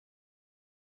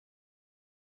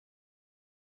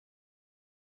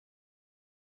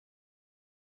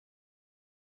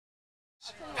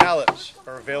Pallets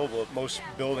are available at most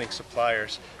building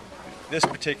suppliers. This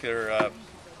particular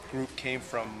group came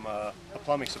from a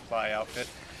plumbing supply outfit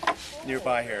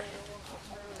nearby here.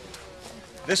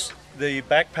 The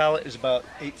back pallet is about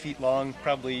 8 feet long,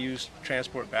 probably used to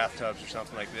transport bathtubs or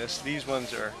something like this. These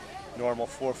ones are normal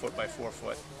 4 foot by 4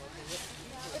 foot.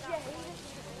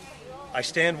 I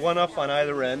stand one up on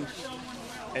either end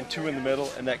and two in the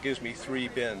middle, and that gives me 3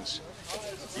 bins.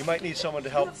 You might need someone to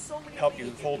help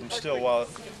you hold them still while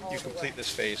you complete this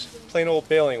phase. Plain old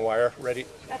baling wire,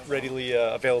 readily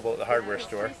available at the hardware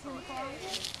store.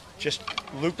 Just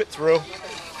loop it through,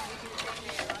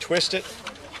 twist it,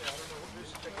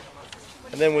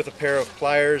 and then with a pair of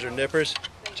pliers or nippers,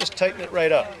 just tighten it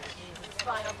right up.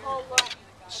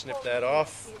 Snip that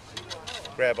off,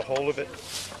 grab a hold of it,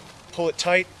 pull it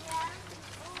tight,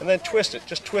 and then twist it.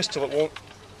 Just twist till it won't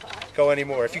go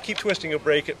anymore. If you keep twisting, you'll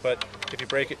break it, but if you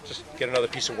break it, just get another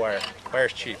piece of wire.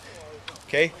 Wire's cheap.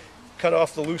 Okay? Cut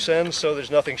off the loose ends so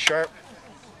there's nothing sharp,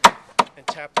 and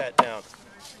tap that down.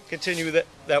 Continue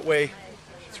that way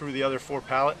through the other 4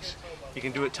 pallets. You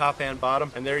can do it top and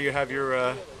bottom, and there you have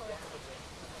your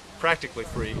practically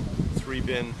free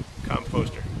 3-bin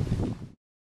composter.